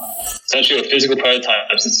essentially with physical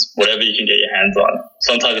prototypes, it's whatever you can get your hands on.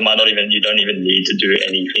 Sometimes you don't even need to do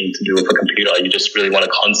anything to do with a computer. You just really want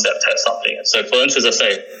to concept test something. So for instance, let's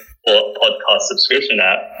say for a podcast subscription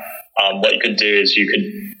app, what you could do is you could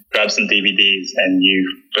grab some DVDs and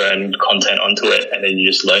you burn content onto it, and then you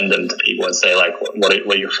just loan them to people and say like, what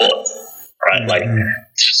are your thoughts, right? Like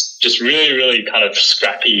just really, really kind of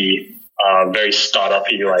scrappy, very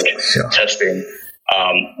startup-y like testing,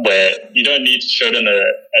 where you don't need to show them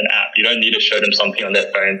an app. You don't need to show them something on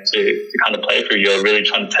their phone to kind of play through. You're really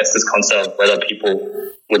trying to test this concept of whether people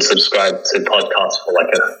would subscribe to podcasts for like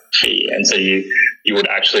a fee. And so you would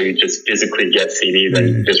actually just physically get CDs and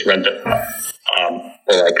you just rent it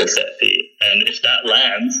for like a set fee. And if that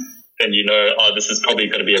lands, then you know, this is probably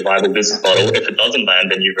going to be a viable business model. If it doesn't land,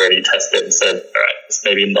 then you've already tested and said, all right, it's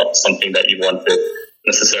maybe not something that you want to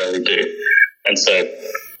necessarily do. And so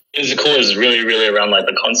physical is really, really around like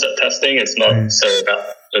the concept testing. It's not so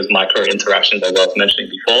about those micro interactions I was mentioning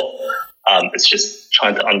before. It's just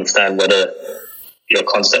trying to understand whether your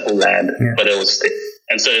concept will land, whether it will stick.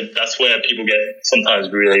 And so that's where people get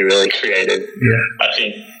sometimes really, really creative. Yeah.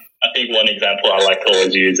 I think one example I like to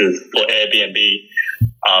always use is for Airbnb.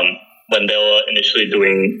 When they were initially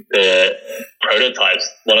doing the prototypes,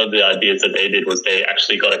 one of the ideas that they did was they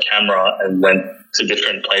actually got a camera and went to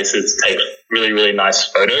different places to take really, really nice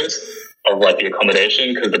photos of like the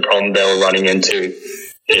accommodation, because the problem they were running into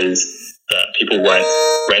is that people weren't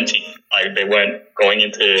renting. Like they weren't going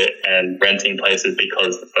into and renting places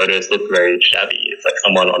because the photos looked very shabby. It's like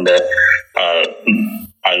someone on their,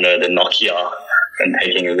 the Nokia and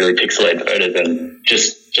taking a really pixelated photos, and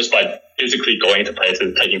just by physically going to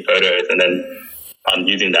places, taking photos, and then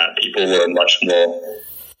using that, people were much more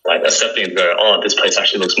like accepting and go, this place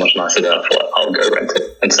actually looks much nicer than I thought. I'll go rent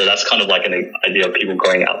it. And so that's kind of like an idea of people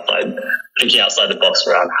going outside, thinking outside the box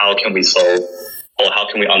around how can we solve or how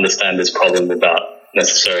can we understand this problem without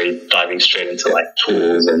necessarily diving straight into like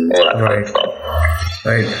tools and all that kind of stuff.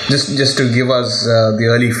 Right. Just to give us the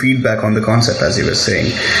early feedback on the concept, as you were saying.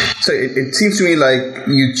 So it seems to me like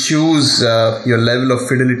you choose your level of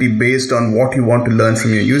fidelity based on what you want to learn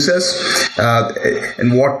from your users, and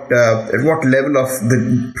at what level of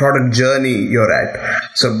the product journey you're at.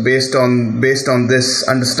 So based on this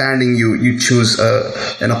understanding, you choose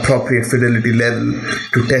an appropriate fidelity level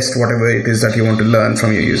to test whatever it is that you want to learn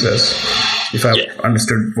from your users. If I've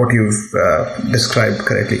understood what you've described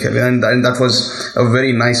correctly, Kelvin. And that was a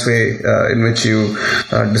very nice way in which you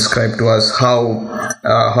described to us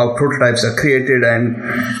how prototypes are created and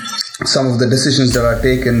some of the decisions that are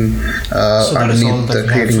taken underneath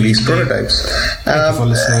creating these prototypes. Thank you for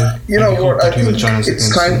listening. I think it's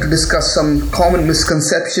time to discuss some common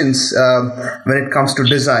misconceptions when it comes to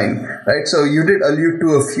design, right? So you did allude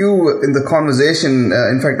to a few in the conversation.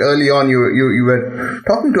 In fact, early on, you were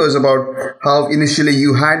talking to us about how initially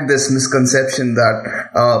you had this misconception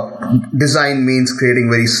that design means creating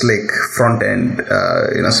very slick front end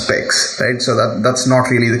specs, right? So that's not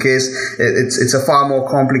really the case. It's a far more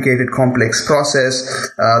complex process.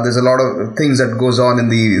 There's a lot of things that goes on in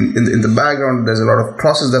the background. There's a lot of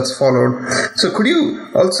process that's followed. So could you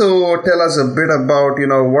also tell us a bit about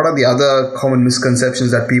what are the other common misconceptions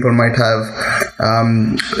that people might have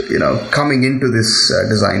coming into this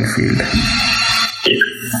design field?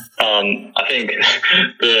 I think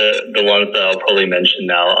the ones that I'll probably mention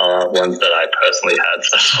now are ones that I personally had.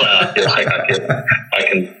 So that's why I feel like I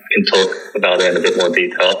can talk about it in a bit more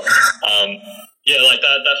detail. Like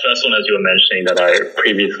that first one, as you were mentioning, that I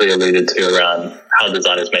previously alluded to around how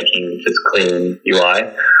design is making this clean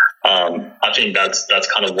UI. I think that's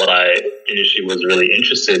kind of what I industry was really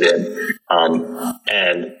interested in.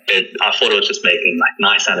 And I thought it was just making like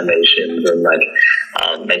nice animations and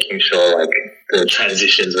like making sure like the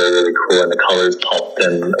transitions were really cool and the colors popped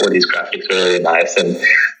and all these graphics were really nice, and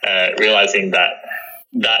realizing that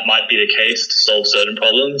might be the case to solve certain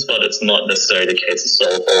problems, but it's not necessarily the case to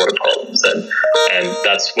solve all the problems. And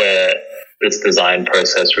that's where this design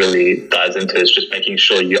process really dives into, is just making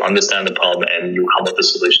sure you understand the problem and you come up with a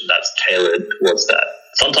solution that's tailored towards that.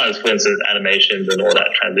 Sometimes, for instance, animations and all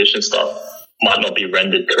that transition stuff might not be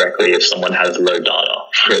rendered correctly if someone has low data,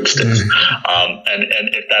 for instance. And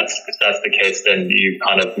if that's the case, then you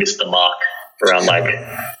kind of miss the mark around like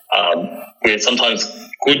where sometimes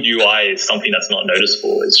good UI is something that's not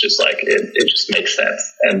noticeable. It's just like it just makes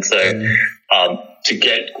sense. And so to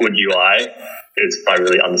get good UI is by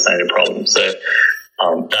really understanding the problem. So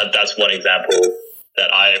that's one example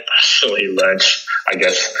that I personally learned, I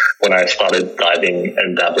guess, when I started diving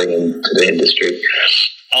and dabbling into the industry.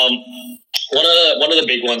 One of the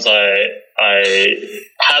big ones I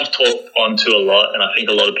have talked on to a lot, and I think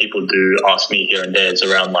a lot of people do ask me here and there, is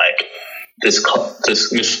around like this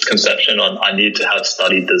misconception on I need to have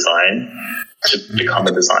studied design to become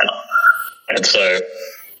a designer. And so,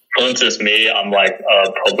 for instance, me, I'm like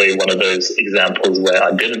probably one of those examples where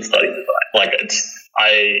I didn't study design. Like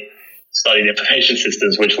I studied information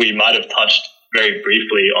systems, which we might have touched very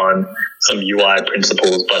briefly on some UI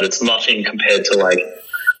principles, but it's nothing compared to like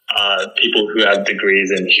people who have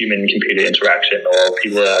degrees in human-computer interaction, or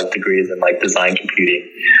people who have degrees in like design computing.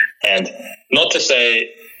 And not to say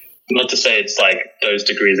it's like those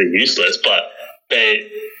degrees are useless, but they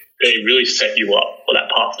really set you up for that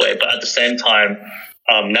pathway. But at the same time,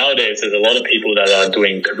 nowadays there's a lot of people that are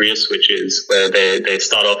doing career switches where they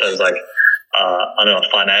start off as like a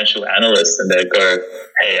financial analyst, and they go,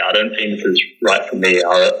 hey, I don't think this is right for me.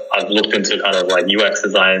 I've looked into kind of like UX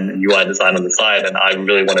design, UI design on the side, and I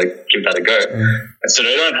really want to give that a go. And so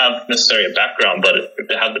they don't have necessarily a background, but if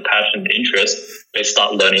they have the passion and interest, they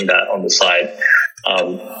start learning that on the side.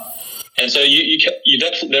 And so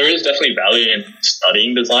there is definitely value in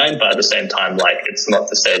studying design, but at the same time, like it's not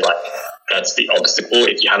to say like that's the obstacle.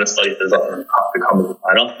 If you haven't studied design, you can't become a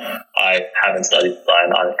designer. I haven't studied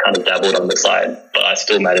design. I've kind of dabbled on the side, but I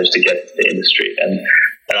still managed to get into the industry. And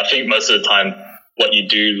I think most of the time, what you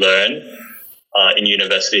do learn in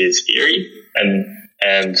university is theory,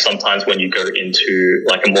 and sometimes when you go into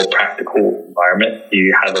like a more practical environment,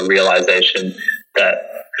 you have a realization that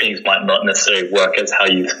things might not necessarily work as how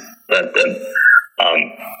you've learned them.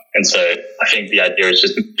 And so I think the idea is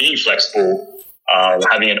just being flexible,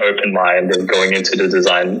 having an open mind, and going into the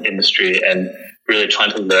design industry and really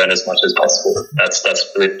trying to learn as much as possible. That's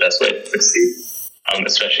really the best way to succeed,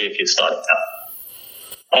 especially if you're starting out.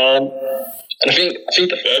 And I think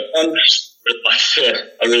the third one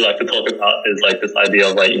I really like to talk about is like this idea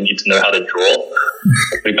of like you need to know how to draw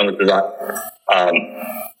to become a designer.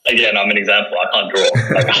 Again, I'm an example. I can't draw,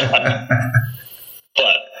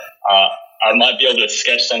 but I might be able to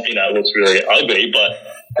sketch something that looks really ugly, but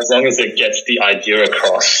as long as it gets the idea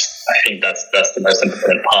across, I think that's the most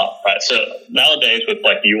important part, right? So nowadays with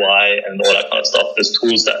like UI and all that kind of stuff, there's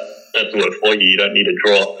tools that do it for you. You don't need to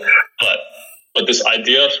draw. But this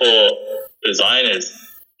idea for design is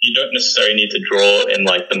you don't necessarily need to draw in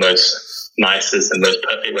like the most nicest and most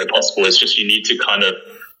perfect way possible. It's just you need to kind of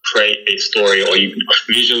create a story, or you can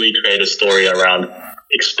visually create a story around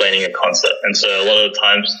explaining a concept. And so a lot of the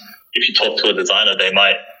times, if you talk to a designer, they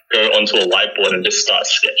might go onto a whiteboard and just start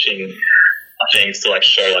sketching things to like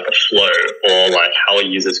show like a flow or like how a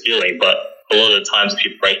user's feeling. But a lot of the times, if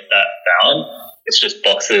you break that down, it's just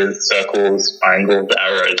boxes, circles, triangles,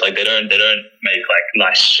 arrows. Like they don't make like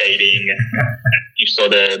nice shading. You saw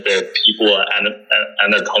the people are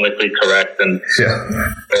anatomically correct, and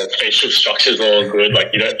the facial structures are all good.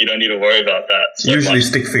 Like you don't need to worry about that. So usually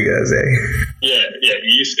stick figures, eh? Yeah. You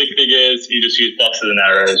use stick figures. You just use boxes and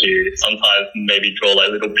arrows. You sometimes maybe draw like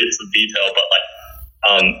little bits of detail, but like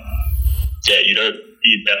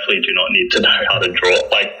you definitely do not need to know how to draw.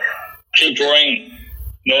 Like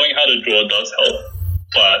knowing how to draw does help,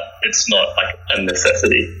 but it's not like a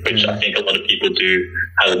necessity, which I think a lot of people do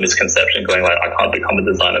have a misconception going like, I can't become a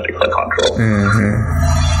designer because I can't draw.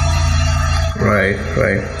 Right.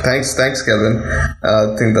 Thanks, Kelvin.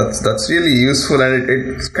 I think that's really useful, and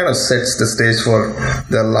it kind of sets the stage for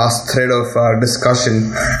the last thread of our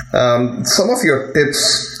discussion. Some of your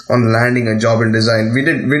tips on landing a job in design.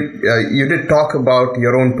 You did talk about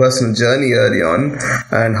your own personal journey early on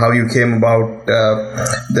and how you came about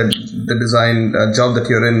the the design job that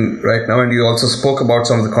you're in right now, and you also spoke about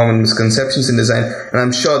some of the common misconceptions in design, and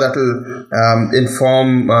I'm sure that will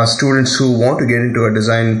inform students who want to get into a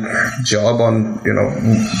design job on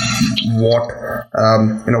what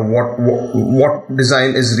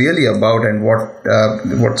design is really about, and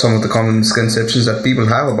what some of the common misconceptions that people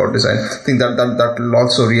have about design. I think that will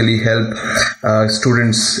also really help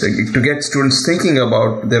students to get students thinking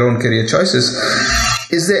about their own career choices.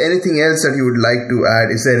 Is there anything else that you would like to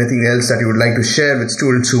add? Is there anything else that you would like to share with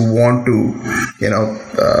students who want to,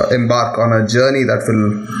 embark on a journey that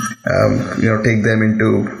will, take them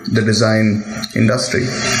into the design industry?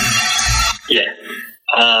 Yeah.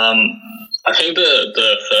 I think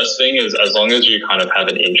the first thing is, as long as you kind of have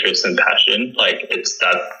an interest and passion, like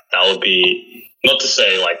that would be, not to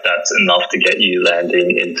say like that's enough to get you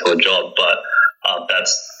landing into a job, but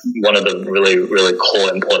that's one of the really, really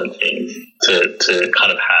core important things to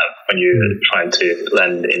kind of have when you're trying to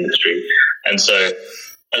land in the industry. And so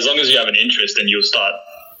as long as you have an interest, then you'll start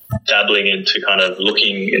dabbling into kind of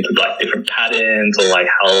looking into like different patterns or like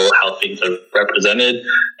how things are represented.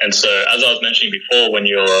 And so as I was mentioning before, when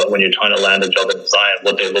you're trying to land a job in design,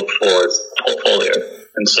 what they look for is portfolio.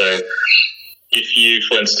 And so if you,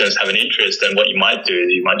 for instance, have an interest, then what you might do is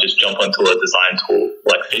you might just jump onto a design tool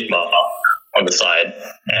like Figma on the side,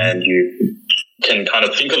 and you can kind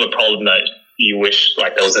of think of a problem that you wish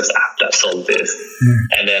like there was this app that solved this.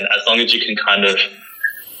 And then as long as you can kind of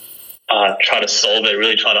try to solve it,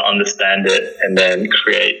 really try to understand it, and then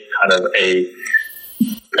create kind of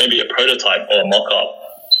maybe a prototype or a mock-up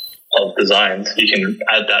of designs, you can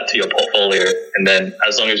add that to your portfolio. And then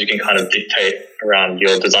as long as you can kind of dictate around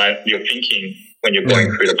your design, your thinking when you're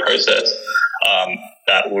going through the process,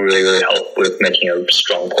 that will really, really help with making a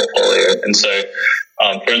strong portfolio. And so,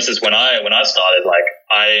 for instance, when I started, like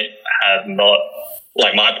I had not,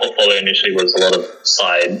 like my portfolio initially was a lot of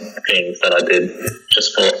side things that I did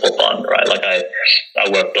just for fun, right? Like I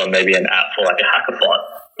worked on maybe an app for like a hackathon,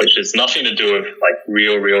 which is nothing to do with like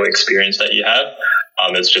real experience that you have.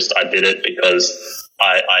 It's just I did it because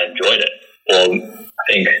I enjoyed it. Or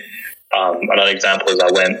I think another example is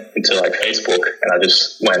I went into like Facebook and I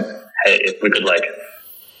just went, hey, if we could like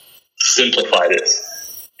simplify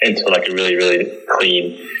this into like a really, really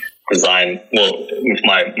clean design, well, with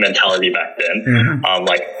my mentality back then,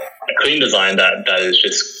 like a clean design that is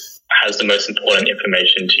just has the most important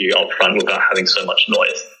information to you up front without having so much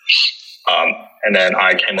noise. And then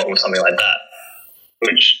I came up with something like that,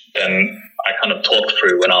 which then I kind of talked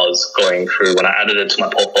through when I added it to my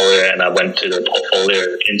portfolio and I went to the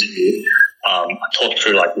portfolio interview. I talked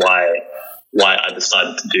through like why I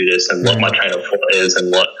decided to do this and what my train of thought is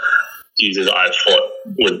and what users I thought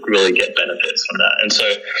would really get benefits from that. And so,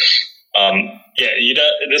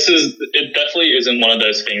 it definitely isn't one of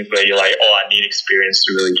those things where you're like, oh, I need experience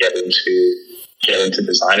to really get into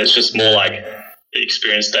design. It's just more like the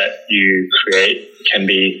experience that you create can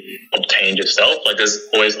be obtained yourself. Like there's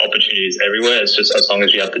always opportunities everywhere. It's just as long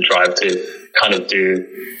as you have the drive to kind of do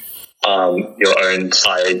your own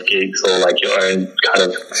side gigs or like your own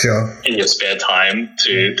kind of in your spare time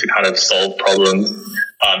to kind of solve problems.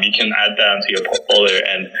 You can add that to your portfolio,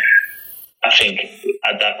 and I think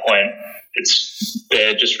at that point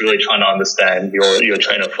they're just really trying to understand your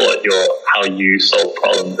train of thought, how you solve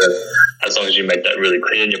problems, and as long as you make that really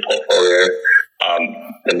clear in your portfolio,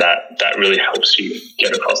 then that really helps you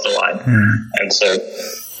get across the line. And so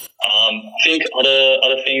I think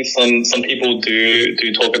other things some people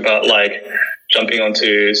do talk about, like jumping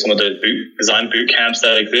onto some of the design boot camps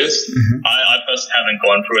that exist. I personally haven't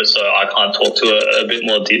gone through it, so I can't talk to it a bit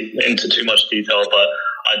more into too much detail, but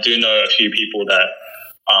I do know a few people that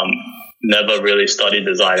never really studied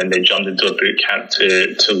design and they jumped into a boot camp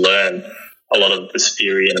to learn a lot of this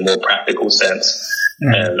theory in a more practical sense.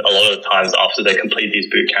 And a lot of the times after they complete these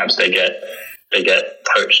boot camps, they get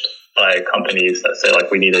poached by companies that say like,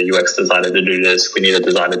 we need a UX designer to do this, we need a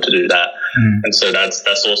designer to do that. And so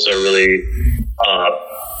that's also really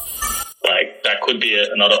like that could be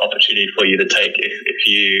another opportunity for you to take if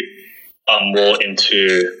you are more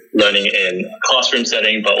into learning in a classroom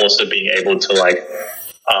setting, but also being able to like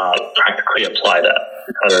practically apply that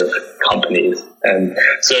to kind of companies. And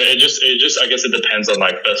so it just I guess it depends on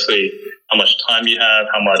like firstly how much time you have,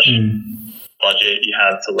 how much budget you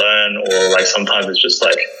have to learn, or like sometimes it's just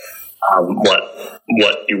like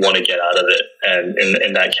what you want to get out of it. And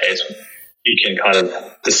in that case, you can kind of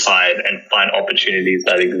decide and find opportunities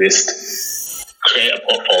that exist, create a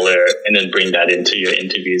portfolio, and then bring that into your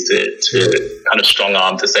interviews to kind of strong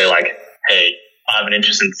arm to say like, hey, I have an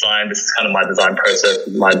interest in design. This is kind of my design process,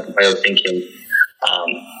 my way of thinking.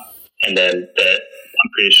 And then I'm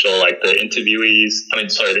pretty sure like the interviewers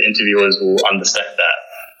will understand that,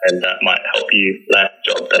 and that might help you land a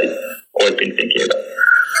job that you've always been thinking about.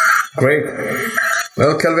 Great.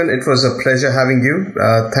 Well, Kelvin, it was a pleasure having you.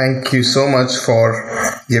 Thank you so much for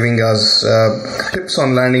giving us tips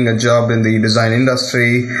on landing a job in the design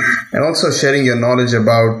industry, and also sharing your knowledge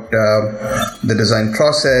about the design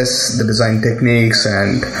process, the design techniques,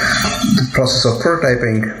 and the process of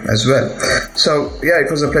prototyping as well. So, yeah, it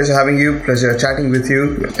was a pleasure having you, pleasure chatting with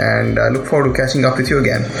you, and I look forward to catching up with you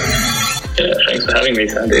again. Yeah, thanks for having me,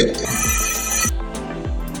 Sandeep.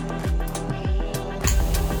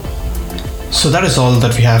 So that is all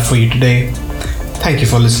that we have for you today. Thank you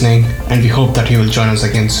for listening, and we hope that you will join us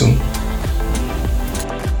again soon.